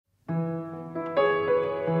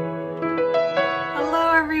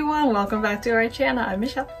welcome back to our channel. I'm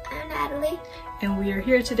Michelle. I'm Natalie. And we are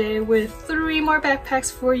here today with 3 more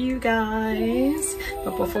backpacks for you guys. Yay.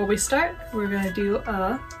 But before we start, we're gonna do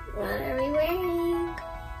a what are we wearing?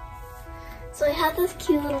 So I have this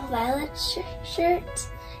cute little violet shirt,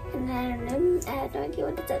 and I have no idea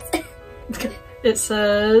what it says. It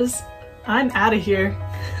says, I'm out of here.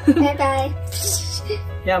 Bye bye.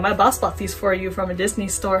 Yeah, my boss bought these for you from a Disney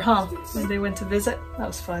store, huh? When they went to visit. That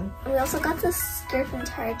was fun. We also got this skirt from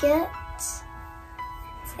Target.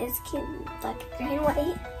 It's cute, black, gray, and white.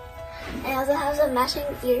 And it also has a matching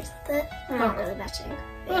ears with it. Not really matching.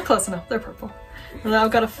 Well, close enough. They're purple. And then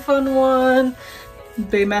I've got a fun one.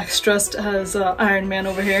 Baymax dressed as Iron Man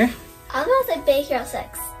over here. I was gonna say Bay Hero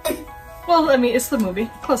 6. Well, I mean, it's the movie.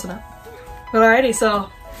 Close enough. But alrighty, so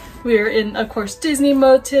we are in, of course, Disney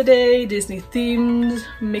mode today. Disney themed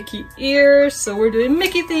Mickey ears. So we're doing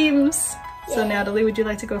Mickey themes. Yeah. So Natalie, would you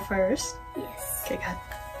like to go first? Yes. Okay, go ahead.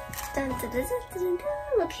 Dun, dun, dun, dun, dun, dun.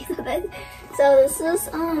 Okay, so this is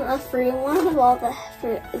a fruit one of all the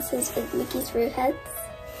fruit. This is Mickey's fruit heads.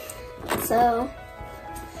 So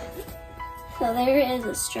there is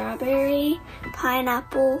a strawberry,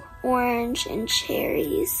 pineapple, orange, and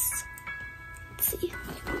cherries. Let's see.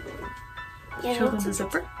 Yeah, show them the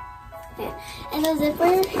zipper. Yeah, and the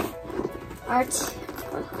zipper are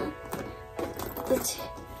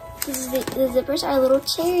the zippers are little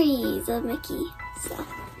cherries of Mickey. So,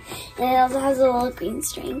 and it also has a little green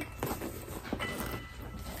string.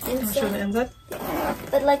 Show the inside. Yeah.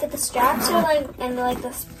 But like the straps are like, and like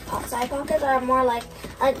the side pockets are more like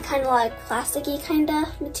kind of like plasticky kind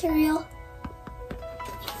of material.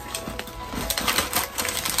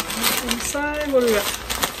 Inside, what do we got?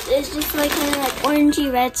 It's just like kind of like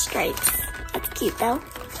orangey red stripes. That's cute though.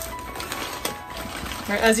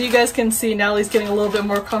 Alright, as you guys can see, Natalie's getting a little bit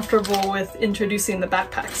more comfortable with introducing the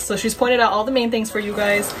backpacks. So she's pointed out all the main things for you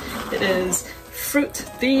guys. It is fruit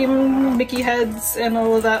themed Mickey heads and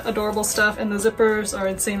all of that adorable stuff, and the zippers are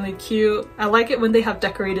insanely cute. I like it when they have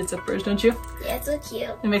decorated zippers, don't you? Yeah, it's so cute.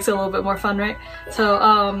 It makes it a little bit more fun, right? Yeah.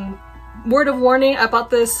 So word of warning, I bought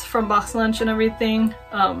this from Box Lunch and everything.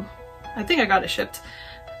 I think I got it shipped.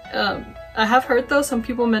 I have heard though some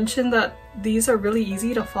people mention that these are really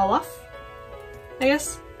easy to fall off, I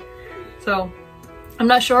guess. So I'm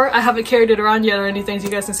not sure. I haven't carried it around yet or anything. As you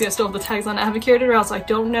guys can see, I still have the tags on. I haven't carried it around, so I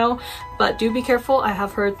don't know, but do be careful. I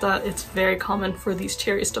have heard that it's very common for these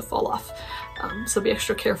cherries to fall off. So be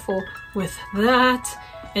extra careful with that.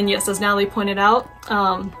 And yes, as Natalie pointed out,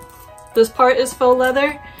 this part is faux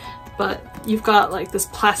leather, but you've got like this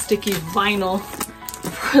plasticky vinyl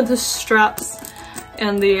for the straps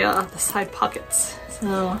and the side pockets.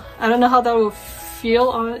 So I don't know how that will feel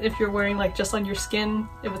on if you're wearing like just on your skin.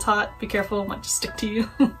 If it's hot, be careful, it might just stick to you.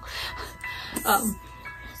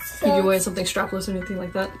 If you're wearing something strapless or anything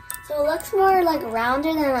like that. So it looks more like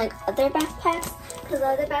rounder than like other backpacks, because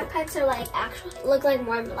other backpacks are like look like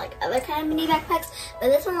more like other kind of mini backpacks, but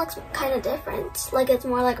this one looks kind of different. Like it's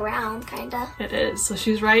more like round kind of. It is. So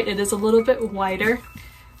she's right. It is a little bit wider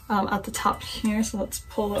at the top here. So let's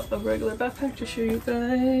pull up a regular backpack to show you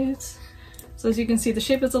guys. So as you can see, the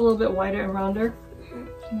shape is a little bit wider and rounder.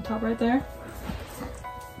 On the top right there.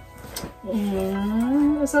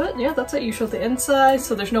 And is that it? Yeah, that's it. You show the inside.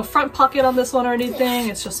 So there's no front pocket on this one or anything.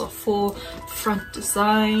 It's just a full front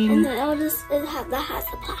design. And then that has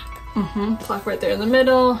the plaque. Plaque right there in the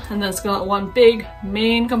middle. And then it's got one big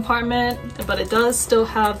main compartment, but it does still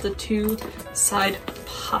have the 2 side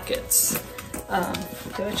pockets.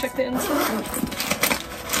 Did I check the inside?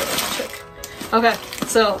 Check. Okay,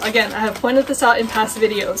 so again, I have pointed this out in past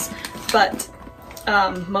videos, but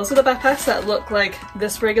most of the backpacks that look like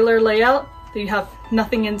this regular layout, you have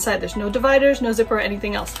nothing inside. There's no dividers, no zipper, or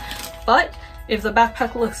anything else. But if the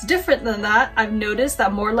backpack looks different than that, I've noticed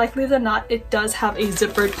that more likely than not, it does have a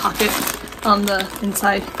zippered pocket on the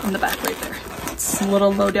inside in the back right there. It's a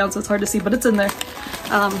little low down, so it's hard to see, but it's in there.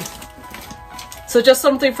 So just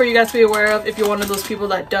something for you guys to be aware of if you're one of those people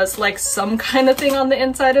that does like some kind of thing on the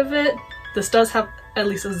inside of it. This does have at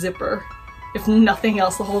least a zipper. If nothing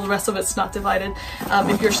else, the whole rest of it's not divided.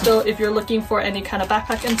 If you're looking for any kind of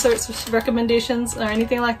backpack inserts recommendations or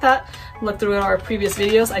anything like that, look through our previous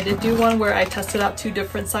videos. I did do one where I tested out 2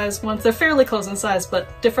 different size ones. They're fairly close in size,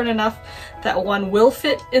 but different enough that one will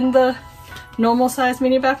fit in the normal size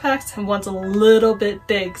mini backpacks and one's a little bit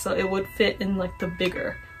big, so it would fit in like the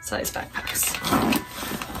bigger size backpacks.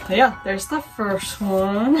 But yeah, there's the first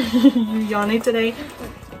one. You yawning today?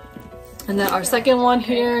 And then our second one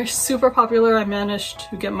here, super popular. I managed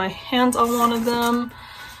to get my hands on one of them.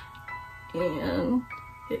 And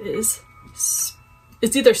it is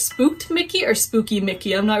it's either Spooked Mickey or Spooky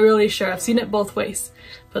Mickey. I'm not really sure. I've seen it both ways.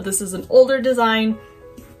 But this is an older design.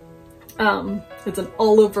 It's an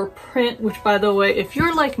all over print, which by the way, if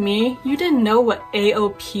you're like me, you didn't know what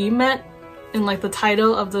AOP meant in like the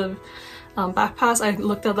title of the backpacks. I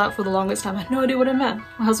looked at that for the longest time. I had no idea what it meant.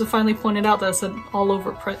 My husband finally pointed out that it's an all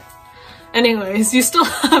over print. Anyways, you still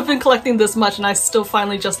have been collecting this much and I still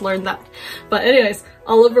finally just learned that. But anyways,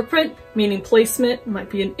 all over print, meaning placement might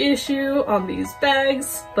be an issue on these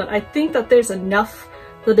bags, but I think that there's enough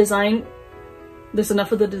of the design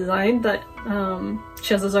that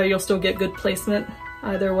chances are you'll still get good placement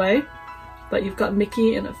either way. But you've got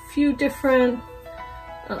Mickey in a few different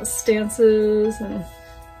stances and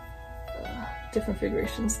different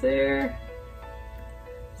figurations there.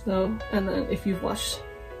 So, and then if you've watched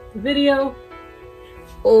the video,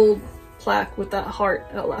 old plaque with that heart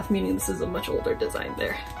out laugh, meaning this is a much older design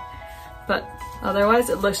there. But otherwise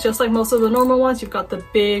it looks just like most of the normal ones. You've got the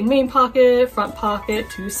big main pocket, front pocket,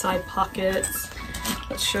 2 side pockets.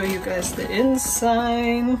 Let's show you guys the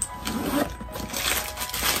inside.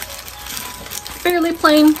 Fairly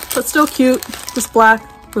plain, but still cute. Just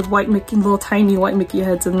black with white Mickey, little tiny white Mickey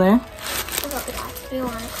heads in there. Polka dots, if you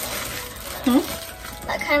want it.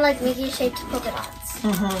 That kind of like Mickey shaped polka dots.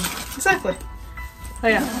 Exactly. Oh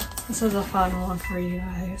yeah, this is a fun one for you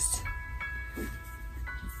guys.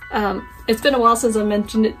 It's been a while since I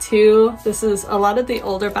mentioned it too. This is a lot of the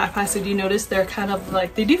older backpacks. If you notice, they're kind of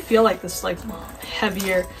like, they do feel like this like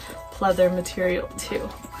heavier pleather material too.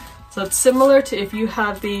 So it's similar to if you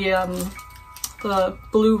have the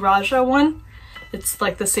blue Raja one. It's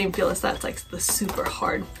like the same feel as that. It's like the super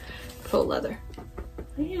hard faux leather.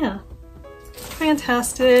 But yeah,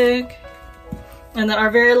 fantastic. And then our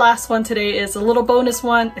very last one today is a little bonus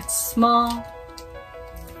one. It's small.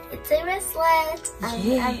 It's a wristlet. I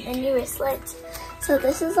have a new wristlet. So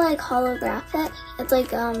this is like holographic. It's like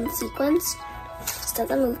sequins. Just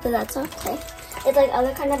doesn't move, but that's okay. It's like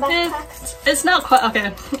other kind of backpacks. It's not quite,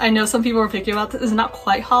 okay. I know some people are picky about this. It's not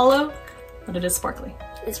quite hollow, but it is sparkly.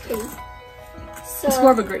 It's pretty. So, it's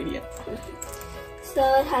more of a gradient. So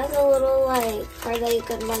it has a little like part that you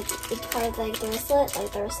could like, it's part of like the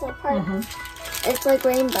wristlet part. It's like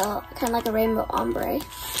rainbow, kind of like a rainbow ombre.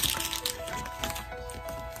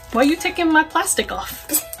 Why are you taking my plastic off?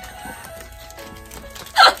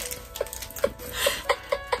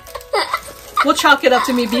 We'll chalk it up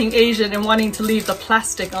to me being Asian and wanting to leave the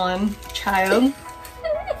plastic on, child.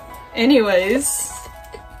 Anyways,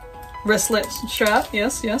 wristlet strap,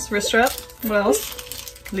 yes, wrist strap. What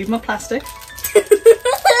else? Leave my plastic.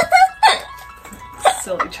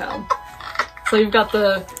 Silly child. So you've got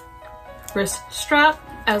the wrist strap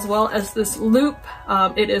as well as this loop.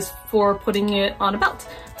 It is for putting it on a belt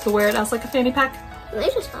to wear it as like a fanny pack. They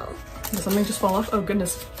just fell. Did something just fall off? Oh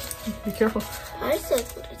goodness, be careful. I just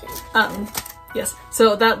said yes,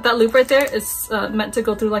 so that loop right there is meant to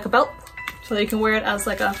go through like a belt, so that you can wear it as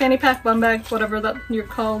like a fanny pack, bum bag, whatever that you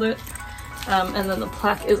called it. And then the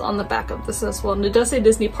plaque is on the back of this as well, and it does say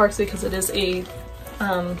Disney Parks because it is a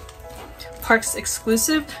parks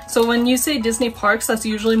exclusive. So when you say Disney Parks, that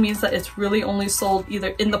usually means that it's really only sold either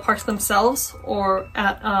in the parks themselves or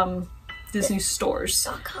at Disney stores.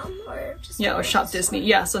 Or just or Shop Disney.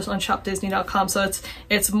 Yeah, so it's on shopdisney.com. So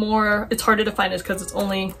it's harder to find it because it's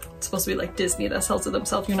supposed to be like Disney that sells it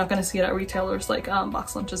themselves. You're not going to see it at retailers like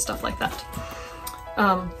Box Lunch and stuff like that.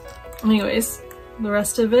 Anyways, the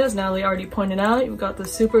rest of it, as Natalie already pointed out, you've got the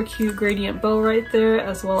super cute gradient bow right there,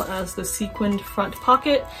 as well as the sequined front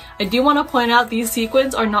pocket. I do want to point out these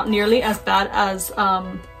sequins are not nearly as bad as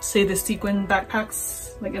say the sequin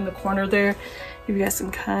backpacks like in the corner there. If you guys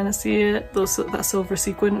can kind of see it, that silver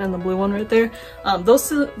sequin and the blue one right there.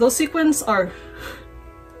 Those sequins are,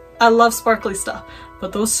 I love sparkly stuff,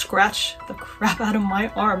 but those scratch the crap out of my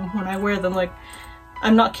arm when I wear them. Like,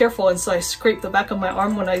 I'm not careful, and so I scrape the back of my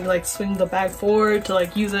arm when I like swing the bag forward to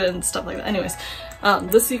like use it and stuff like that. Anyways,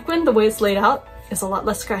 the sequin, the way it's laid out, is a lot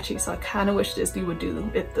less scratchy, so I kind of wish Disney would do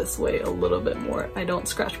it this way a little bit more. I don't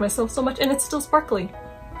scratch myself so much, and it's still sparkly.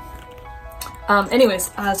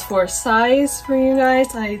 Anyways, as for size for you guys,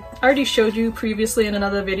 I already showed you previously in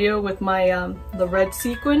another video with my the red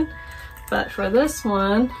sequin. But for this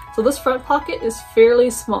one, so this front pocket is fairly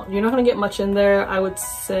small. You're not gonna get much in there. I would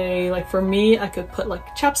say, like for me, I could put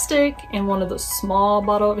like chapstick and one of those small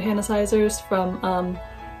bottle of hand sanitizers from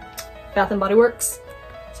Bath and Body Works.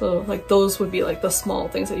 So like those would be like the small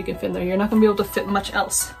things that you can fit in there. You're not gonna be able to fit much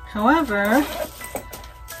else. However,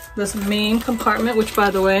 this main compartment, which by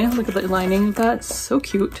the way, look at the lining of that, it's so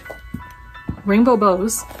cute. Rainbow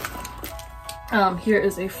bows. Here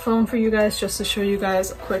is a phone for you guys, just to show you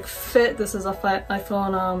guys a quick fit. This is a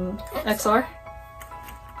iPhone XR.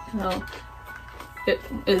 So it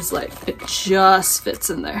is like, it just fits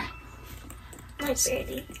in there. Like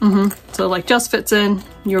pretty. So like just fits in.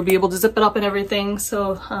 You'll be able to zip it up and everything.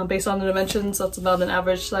 So based on the dimensions, that's about an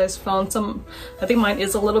average size phone. I think mine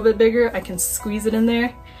is a little bit bigger. I can squeeze it in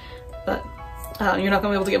there, but you're not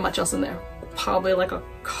gonna be able to get much else in there. Probably like a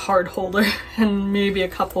card holder and maybe a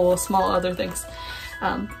couple of small other things.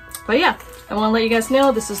 But yeah, I want to let you guys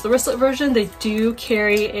know this is the wristlet version. They do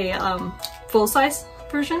carry a full-size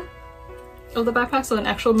version of the backpack, so an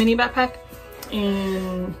actual mini backpack,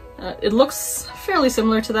 and it looks fairly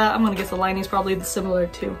similar to that. I'm gonna guess the lining's probably similar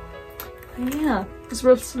too. And yeah, these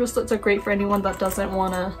wristlets are great for anyone that doesn't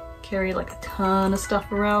want to carry like a ton of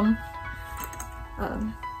stuff around.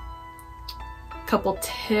 Couple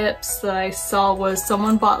tips that I saw was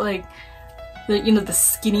someone bought like the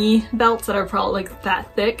skinny belts that are probably like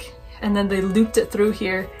that thick, and then they looped it through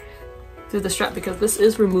here through the strap, because this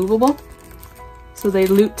is removable. So they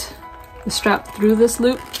looped the strap through this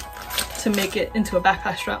loop to make it into a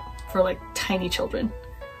backpack strap for like tiny children.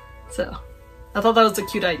 So I thought that was a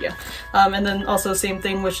cute idea. And then also same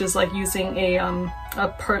thing, which is like using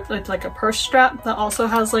a purse strap that also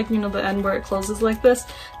has like, the end where it closes like this.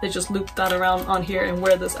 They just loop that around on here and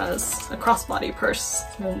wear this as a crossbody purse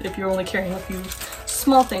if you're only carrying a few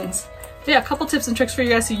small things. But yeah, a couple tips and tricks for you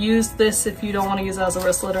guys to use this if you don't want to use it as a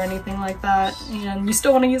wristlet or anything like that, and you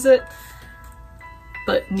still want to use it,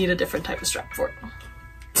 but need a different type of strap for it.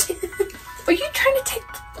 Are you trying to take?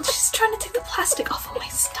 She's trying to take the plastic off of my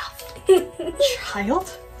stuff.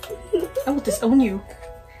 Child, I will disown you.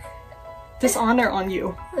 Dishonor on you.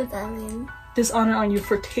 What does that mean? Dishonor on you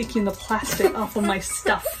for taking the plastic off of my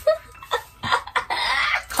stuff.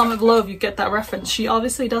 Comment below if you get that reference. She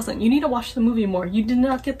obviously doesn't. You need to watch the movie more. You did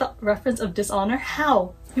not get the reference of dishonor?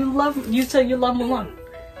 How? You said you love Mulan.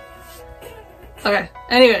 Okay,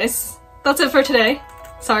 anyways, that's it for today.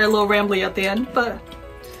 Sorry, a little rambly at the end, but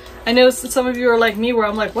I know some of you are like me where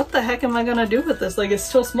I'm like, what the heck am I gonna do with this? Like, it's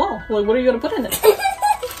so small. Like, what are you gonna put in it?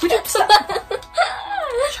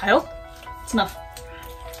 Child, it's enough.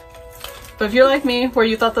 But if you're like me, where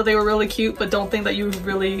you thought that they were really cute but don't think that you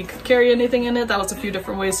really could carry anything in it, that was a few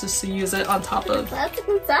different ways just to use it on top of. Plastic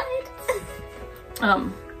inside.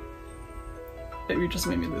 But you just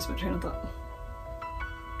made me lose my train of thought.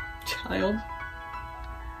 Child.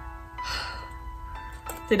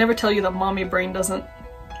 They never tell you that mommy brain doesn't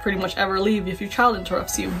pretty much ever leave if your child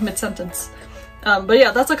interrupts you mid-sentence. But yeah,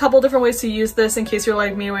 that's a couple different ways to use this in case you're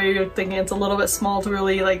like me where you're thinking it's a little bit small to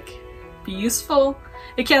really like be useful.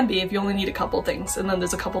 It can be if you only need a couple things, and then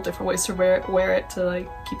there's a couple different ways to wear it to like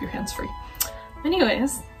keep your hands free.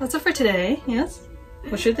 Anyways, that's it for today. Yes?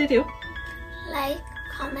 What should they do? Like,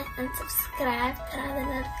 comment, and subscribe. Turn on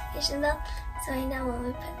the notification bell so you know when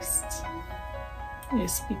we post. You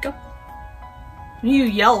speak up. You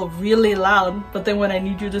yell really loud, but then when I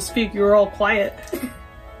need you to speak, you're all quiet.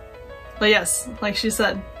 But yes, like she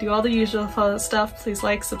said, do all the usual stuff. Please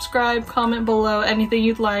like, subscribe, comment below, anything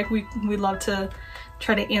you'd like. We'd love to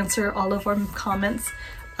try to answer all of our comments.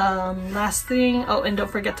 Last thing, oh, and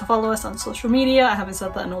don't forget to follow us on social media. I haven't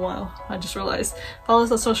said that in a while, I just realized. Follow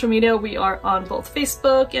us on social media. We are on both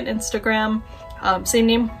Facebook and Instagram. Same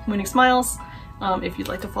name, Nguyening Smiles. If you'd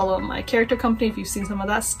like to follow my character company, if you've seen some of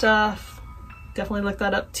that stuff, definitely look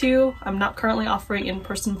that up too. I'm not currently offering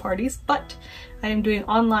in-person parties, but I am doing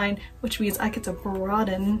online, which means I get to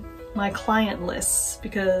broaden my client lists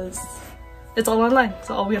because it's all online.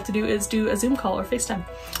 So all we have to do is do a Zoom call or FaceTime.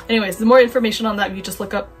 Anyways, the more information on that, you just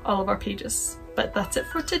look up all of our pages. But that's it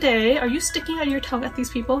for today. Are you sticking out your tongue at these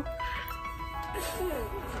people?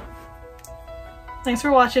 Thanks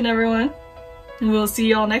for watching, everyone. And we'll see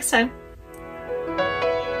you all next time.